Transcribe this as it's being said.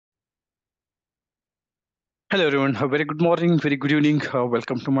Hello everyone, a very good morning, very good evening.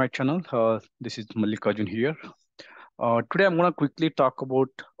 Welcome to my channel. This is Mallikarjun here. Today I'm going to quickly talk about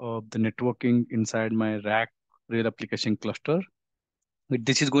the networking inside my RAC real application cluster.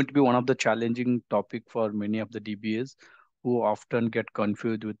 This is going to be one of the challenging topic for many of the DBAs who often get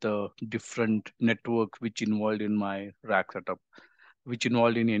confused with the different networks which involved in my RAC setup, which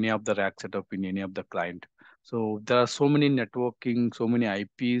involved in any of the RAC setup in any of the client. So there are so many networking, so many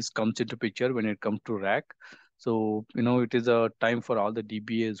IPs comes into picture when it comes to RAC. So, it is a time for all the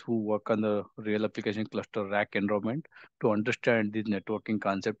DBAs who work on the real application cluster RAC environment to understand this networking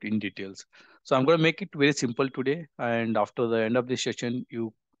concept in details. So I'm going to make it very simple today. And after the end of this session,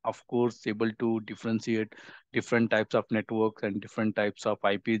 you of course able to differentiate different types of networks and different types of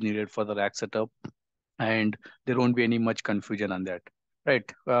IPs needed for the rack setup, and there won't be any much confusion on that. Right.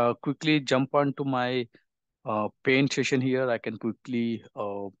 Quickly jump on to my paint session here. I can quickly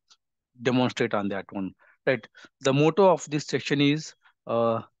demonstrate on that one. Right. The motto of this session is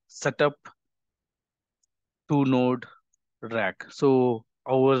setup two node rack. So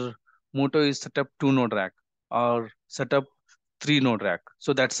our motto is set up two node rack or set up three node rack.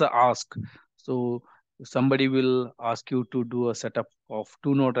 So that's the ask. So somebody will ask you to do a setup of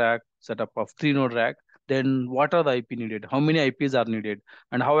two node rack, setup of three node rack. Then what are the IP needed? How many IPs are needed?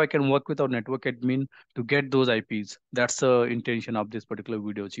 And how I can work with our network admin to get those IPs. That's the intention of this particular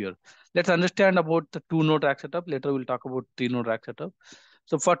videos here. Let's understand about the two node rack setup. Later we'll talk about three node rack setup.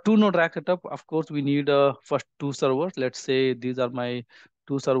 So for two node rack setup, of course, we need first two servers. Let's say these are my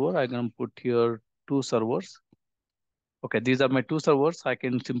two server. I can put here two servers. Okay, these are my two servers. I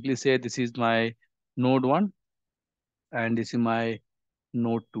can simply say this is my node one and this is my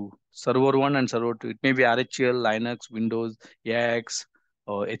node two. Server one and server two. It may be RHEL, Linux, Windows, AX,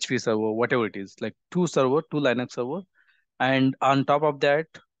 or HP server, whatever it is. Like two server, two Linux server. And on top of that,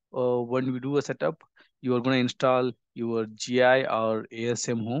 when we do a setup, you are going to install your GI or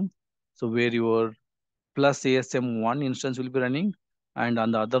ASM home. So where your plus ASM1 instance will be running. And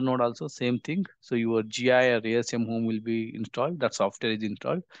on the other node also same thing. So your GI or ASM home will be installed. That software is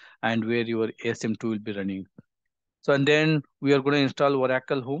installed and where your ASM2 will be running. So and then we are going to install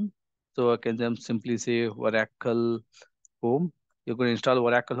Oracle home. So I can simply say Oracle home. You're going to install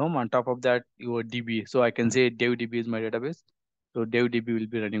Oracle home. On top of that, your DB. So I can say DevDB is my database. So DevDB will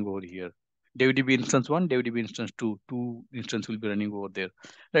be running over here. DevDB instance one, DevDB instance two. Two instance will be running over there.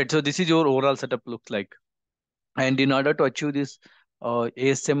 Right. So this is your overall setup looks like. And in order to achieve this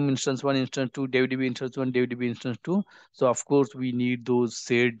ASM instance one, instance two, DevDB instance one, DevDB instance two. So of course we need those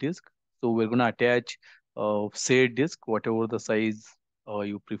shared disk. So we're going to attach shared disk, whatever the size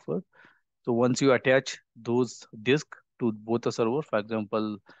you prefer. So once you attach those disk to both the server, for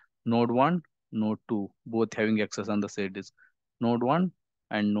example, node 1, node 2, both having access on the shared disk. Node 1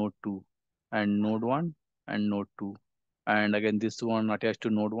 and node 2 and node 1 and node 2. And again, this one attached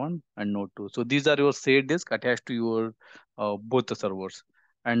to node 1 and node 2. So these are your shared disk attached to your both the servers.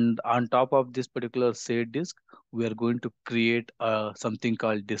 And on top of this particular shared disk, we are going to create something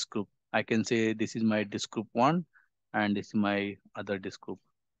called disk group. I can say this is my disk group 1 and this is my other disk group.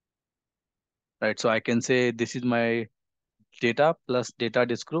 Right, so I can say this is my data plus data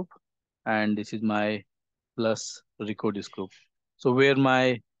disk group, and this is my plus record disk group. So where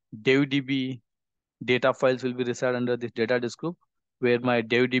my DevDB data files will be reside under this data disk group, where my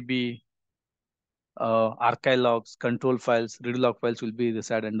DevDB archive logs, control files, read log files will be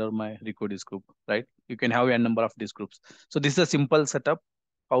reside under my record disk group, right? You can have a number of disk groups. So this is a simple setup,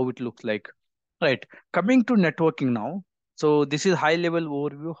 how it looks like. Right. Coming to networking now. So this is high level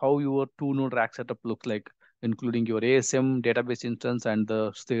overview how your two node rack setup look like, including your ASM database instance and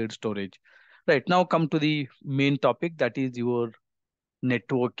the shared storage. Right. Now come to the main topic, that is your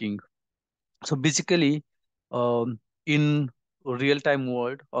networking. So basically, in real time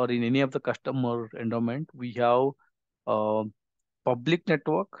world or in any of the customer environment, we have uh, public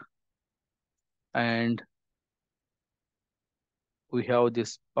network and we have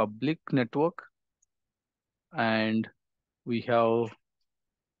this public network and we have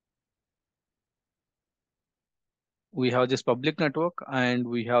this public network and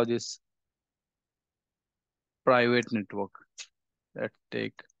we have this private network. Let's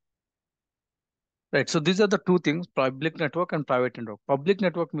take right. So these are the two things: public network and private network. Public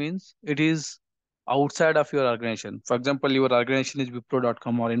network means it is outside of your organization. For example, your organization is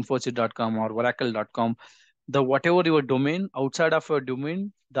Wipro.com or Infosys.com or Oracle.com. The whatever your domain, outside of your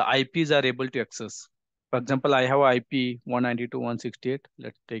domain, the IPs are able to access. For example, I have IP 192.168.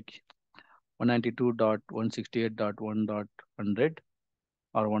 Let's take 192.168.1.100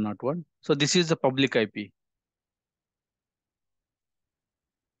 or 101. So this is the public IP.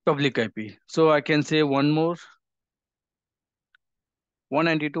 public IP. So I can say one more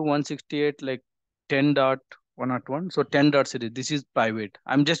 192.168 like 10.101. So 10 dot series. This is private.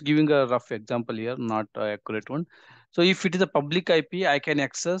 I'm just giving a rough example here, not a accurate one. So if it is a public IP, I can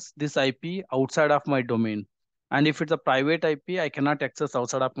access this IP outside of my domain. And if it's a private IP, I cannot access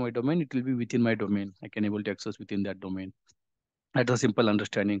outside of my domain. It will be within my domain. I can able to access within that domain. That's a simple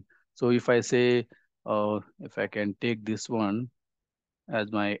understanding. So if I say, if I can take this one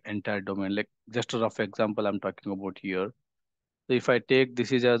as my entire domain, like just a rough example I'm talking about here. So if I take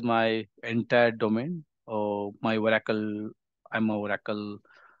this is as my entire domain, my Oracle, I'm a Oracle,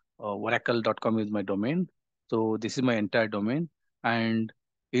 oracle.com is my domain. So this is my entire domain. And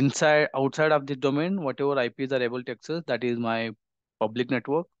outside of this domain, whatever IPs are able to access, that is my public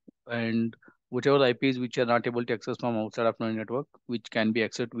network. And whichever IPs which are not able to access from outside of my network, which can be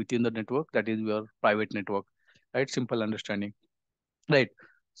accessed within the network, that is your private network. Right? Simple understanding. Right.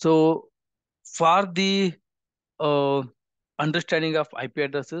 So for the uh, understanding of IP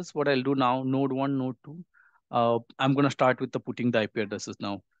addresses, what I'll do now, node 1, node 2, I'm going to start with the putting the IP addresses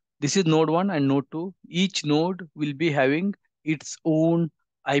now. This is node 1 and node 2. Each node will be having its own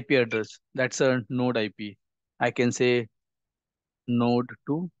IP address. That's a node IP. I can say node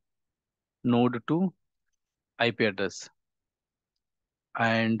 2 IP address.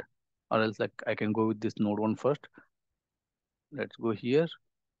 And or else like I can go with this node 1 first. Let's go here.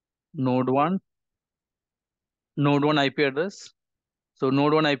 Node 1, node 1 IP address. So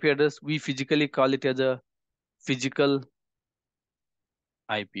node 1 IP address, we physically call it as a physical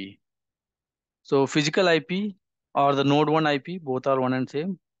IP. So physical IP or the node 1 IP, both are one and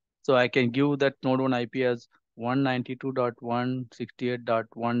same. So I can give that node 1 IP as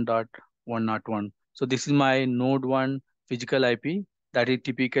 192.168.1.101. So this is my node 1 physical IP, that is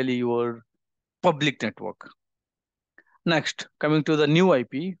typically your public network. Next, coming to the new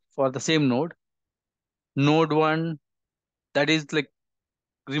IP for the same node 1, that is like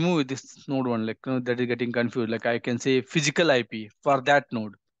remove this node 1, like that is getting confused. Like I can say physical IP for that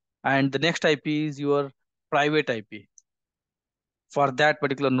node. And the next IP is your private IP for that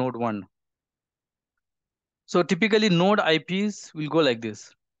particular node 1. So typically node IPs will go like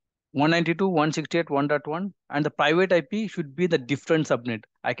this: 192.168.1.1, and the private IP should be the different subnet.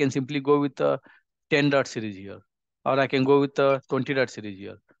 I can simply go with the 10 dot series here, or I can go with the 20 dot series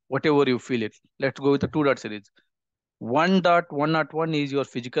here, whatever you feel it. Let's go with the 2 dot series. 1.101 is your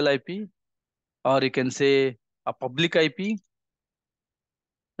physical IP, or you can say a public IP,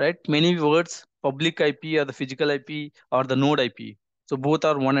 right? Many words, public IP or the physical IP or the node IP. So both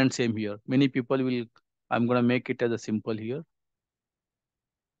are one and same here. Many people will, I'm going to make it as a simple here.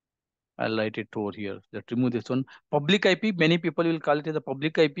 I'll write it over here. Let's remove this one. Public IP, many people will call it as a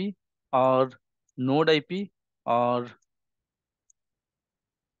public IP or node IP or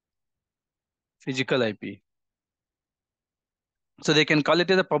physical IP. So they can call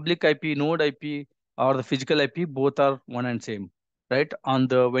it as a public IP, node IP, or the physical IP. Both are one and same, right? On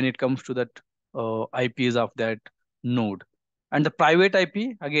the when it comes to that IPs of that node, and the private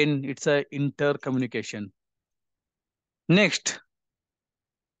IP again, it's a intercommunication. Next,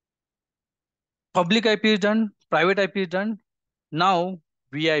 public IP is done, private IP is done. Now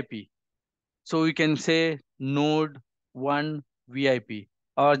VIP. So we can say node 1 VIP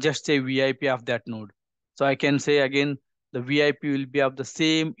or just say VIP of that node. So I can say again the VIP will be of the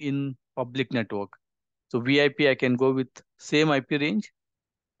same in public network. So VIP I can go with same IP range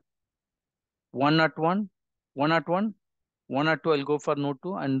 101, 101, 102 I'll go for node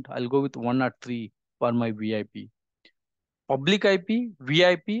 2 and I'll go with 103 for my VIP. Public IP,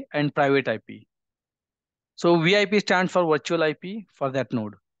 VIP and private IP. So VIP stands for virtual IP for that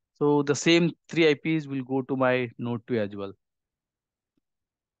node. So the same three IPs will go to my node 2 as well.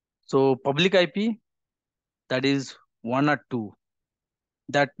 So public IP, that is 102.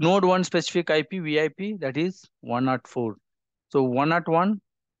 That node 1 specific IP VIP, that is 104. So 101,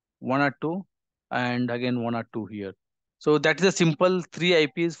 102, and again 102 here. So that is a simple three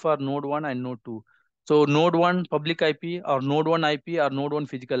IPs for node 1 and node 2. So node 1 public IP or node 1 IP or node 1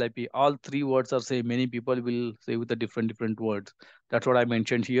 physical IP, all three words are same. Many people will say with the different words. That's what I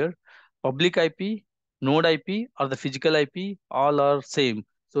mentioned here. Public IP, node IP or the physical IP, all are same.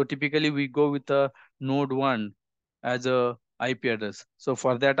 So typically we go with the node 1 as a IP address. So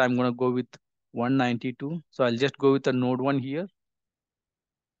for that, I'm going to go with 192. So I'll just go with the node 1 here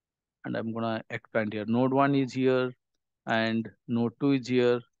and I'm going to expand here. Node 1 is here and node 2 is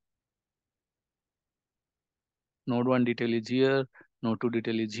here. Node 1 detail is here. Node 2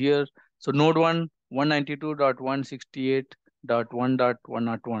 detail is here. So node 1,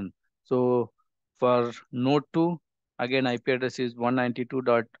 192.168.1.101. So for node 2, Again, IP address is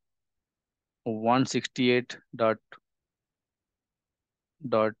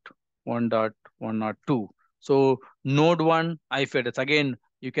 192.168.1.1.2. So node 1 IP address. Again,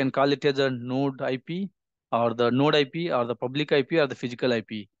 you can call it as a node IP or the node IP or the public IP or the physical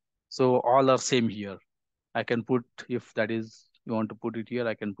IP. So all are same here. I can put, if that is you want to put it here,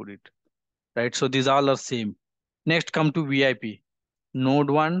 I can put it. Right. So these all are same. Next come to VIP.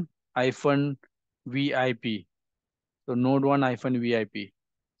 Node 1 hyphen VIP. So node 1 hyphen VIP.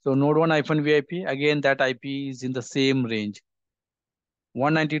 So node 1 hyphen VIP, again that IP is in the same range.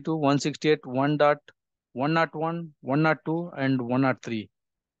 192.168, 1.101, 102, and 103.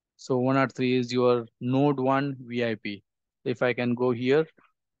 So 103 is your node 1 VIP. If I can go here,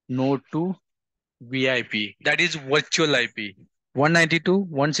 node 2 VIP. That is virtual IP. 192,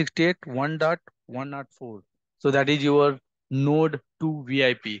 168, 1.104. So that is your node 2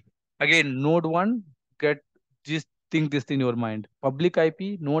 VIP. Again, node 1, get just think this in your mind. Public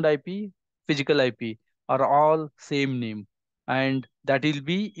IP, node IP, physical IP are all same name. And that will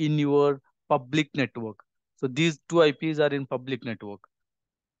be in your public network. So these two IPs are in public network.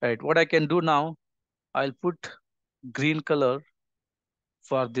 Right. What I can do now, I'll put green color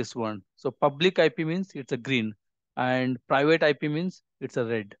for this one. So public IP means it's a green and private IP means it's a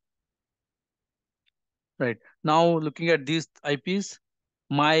red. Right. Now looking at these IPs,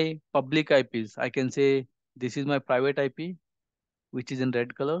 my public IPs, I can say this is my private IP, which is in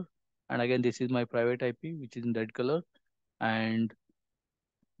red color. And again, this is my private IP, which is in red color. And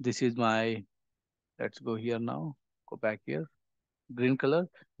this is my, let's go here now, go back here, green color.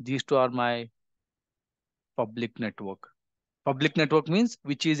 These two are my public network. Public network means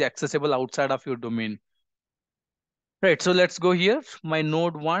which is accessible outside of your domain. Right. So let's go here. My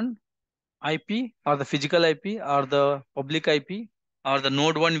node 1 IP or the physical IP or the public IP or the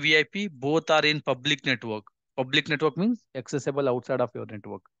node 1 VIP, both are in public network. Public network means accessible outside of your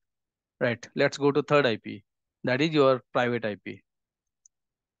network. Right. Let's go to third IP. That is your private IP.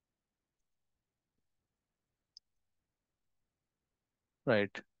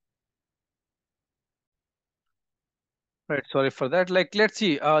 Right. Right. Sorry for that. Like, let's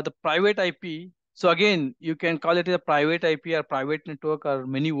see the private IP. So again, you can call it a private IP or private network or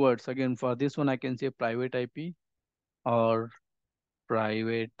many words. Again, for this one, I can say private IP or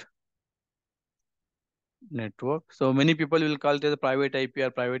private network. So many people will call it as a private IP or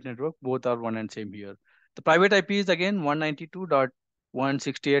private network. Both are one and same here. The private IP is again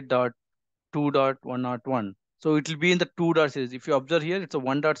 192.168.2.101. So it will be in the 2 dot series. If you observe here, it's a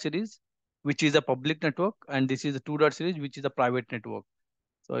 1 dot series, which is a public network, and this is a 2 dot series, which is a private network.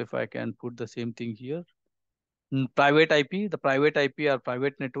 So if I can put the same thing here, private IP, the private IP or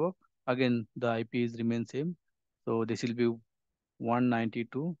private network, again the IP is remain same. So this will be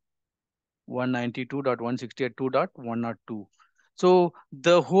 192. 192.168.2.102. So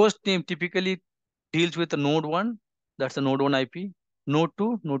the host name typically deals with the node 1, that's the node 1 IP, node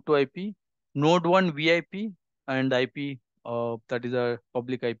 2 IP, node 1 VIP, and IP that is a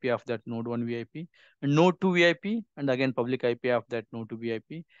public IP of that node 1 VIP, and node 2 VIP, and again public IP of that node 2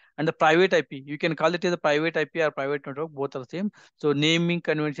 VIP, and the private IP. You can call it as a private IP or private network, both are same. So naming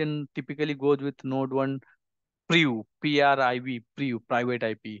convention typically goes with node 1 Priv, PRIV, Priv, private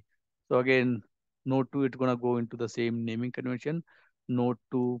IP. So again, node 2, it's gonna go into the same naming convention. Node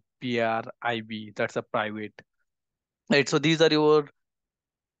 2, PRIV, that's a private. Right, so these are your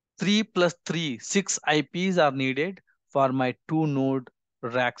 3 plus 3, 6 IPs are needed for my 2 node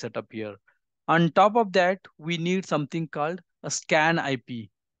rack setup here. On top of that, we need something called a scan IP.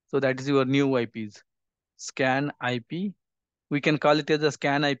 So that is your new IPs. Scan IP, we can call it as a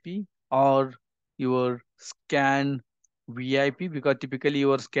scan IP or your scan VIP, because typically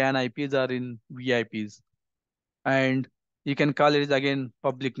your scan IPs are in VIPs, and you can call it again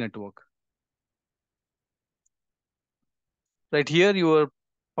public network. Right here, your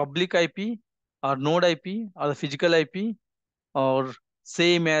public IP or node IP or the physical IP or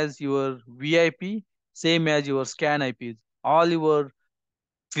same as your VIP, same as your scan IPs. All your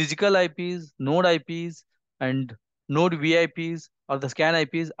physical IPs, node IPs, and node VIPs or the scan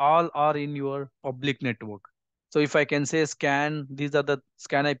IPs all are in your public network. So if I can say scan, these are the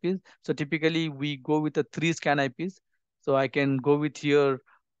scan IPs. So typically we go with the 3 scan IPs. So I can go with here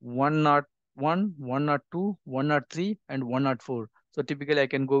 101, 102, 103, and 104. So typically I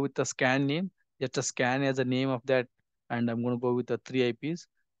can go with the scan name, just a scan as a name of that, and I'm going to go with the 3 IPs.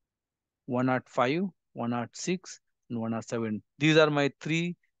 105, 106, and 107. These are my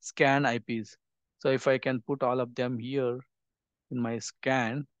 3 scan IPs. So if I can put all of them here in my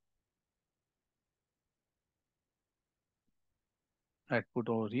scan, I put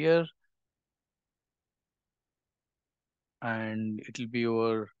over here. and it will be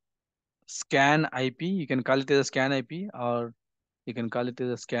your scan IP. You can call it as a scan IP, or you can call it as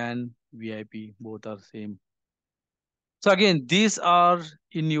a scan VIP. Both are same. So again, these are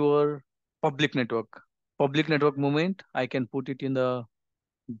in your public network. Public network moment, I can put it in the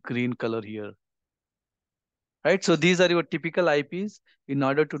green color here. Right, so these are your typical IPs in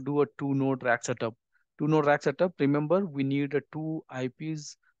order to do a two-node rack setup. Two-node rack setup, remember, we need a two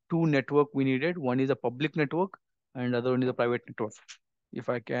IPs, two network we needed. One is a public network and other one is a private network. If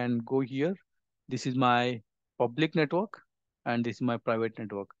I can go here, this is my public network and this is my private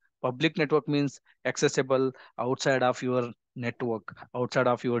network. Public network means accessible outside of your network, outside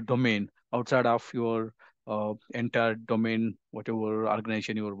of your domain, outside of your entire domain, whatever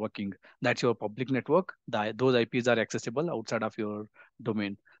organization you are working. That's your public network. Those IPs are accessible outside of your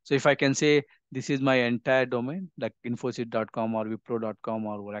domain. So if I can say this is my entire domain, like infosys.com or wipro.com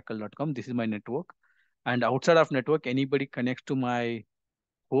or oracle.com, this is my network. And outside of network, anybody connects to my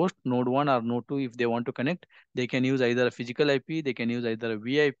host node 1 or node 2. If they want to connect, they can use either a physical IP, they can use either a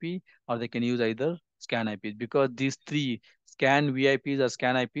VIP, or they can use either scan IPs, because these three, scan VIPs or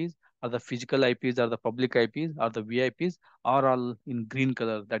scan IPs, or the physical IPs or the public IPs or the VIPs, are all in green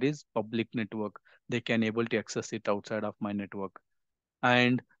color. That is public network. They can able to access it outside of my network.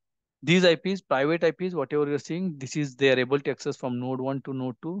 And these IPs, private IPs, whatever you're seeing, this is they are able to access from node 1 to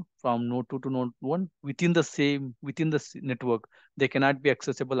node 2, from node 2 to node 1 within the same, within the network. They cannot be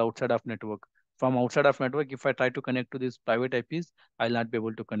accessible outside of network. From outside of network, if I try to connect to these private IPs, I'll not be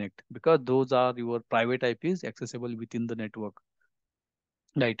able to connect, because those are your private IPs accessible within the network.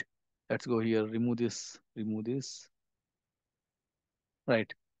 Right. Let's go here, remove this, remove this. Right.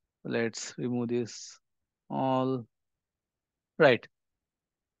 Let's remove this all. Right.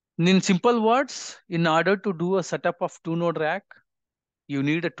 In simple words, in order to do a setup of two node rack, you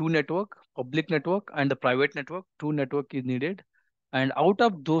need a two network, public network and the private network. Two network is needed. And out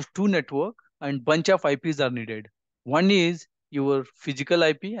of those two network, and bunch of IPs are needed. One is your physical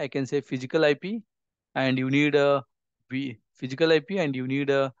IP. I can say physical IP, and you need a physical IP, and you need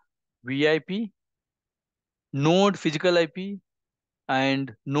a VIP, node physical IP,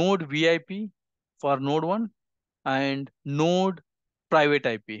 and node VIP for node 1, and node private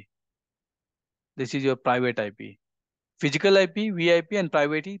IP. This is your private IP. Physical IP, VIP, and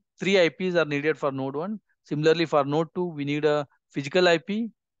private IP. Three IPs are needed for node 1. Similarly, for node 2, we need a physical IP,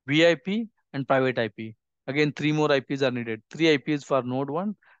 VIP, and private IP. Again, three more IPs are needed. Three IPs for node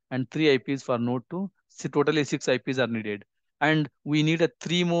 1 and three IPs for node 2. So totally six IPs are needed. And we need a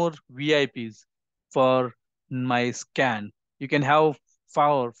three more VIPs for my scan. You can have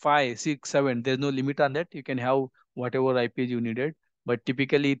 4, 5, 6, 7. There's no limit on that. You can have whatever IPs you needed. But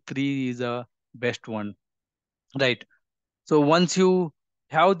typically, three is a best one. Right. So once you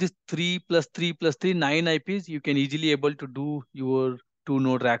have this 3 plus 3 plus 3, 9 IPs, you can easily able to do your two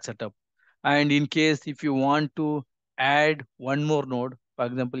node rack setup. And in case if you want to add one more node, for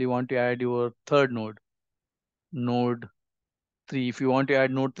example, you want to add your third node, node 3. If you want to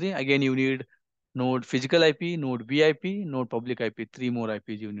add node 3, again, you need node physical IP, node VIP, node public IP, three more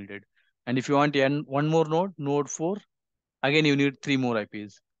IPs you needed. And if you want to add one more node, node 4, again, you need three more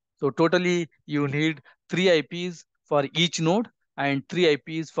IPs. So totally you need three IPs for each node and three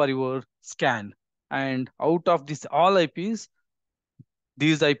IPs for your scan. And out of this all IPs,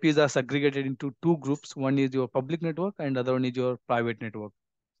 these IPs are segregated into two groups. One is your public network and other one is your private network.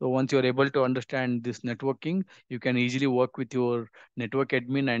 So once you're able to understand this networking, you can easily work with your network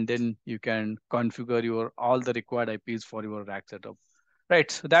admin, and then you can configure your all the required IPs for your rack setup. Right.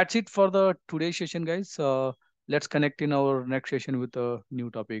 So that's it for the today's session, guys. Let's connect in our next session with a new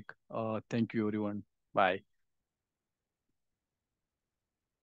topic. Thank you, everyone. Bye.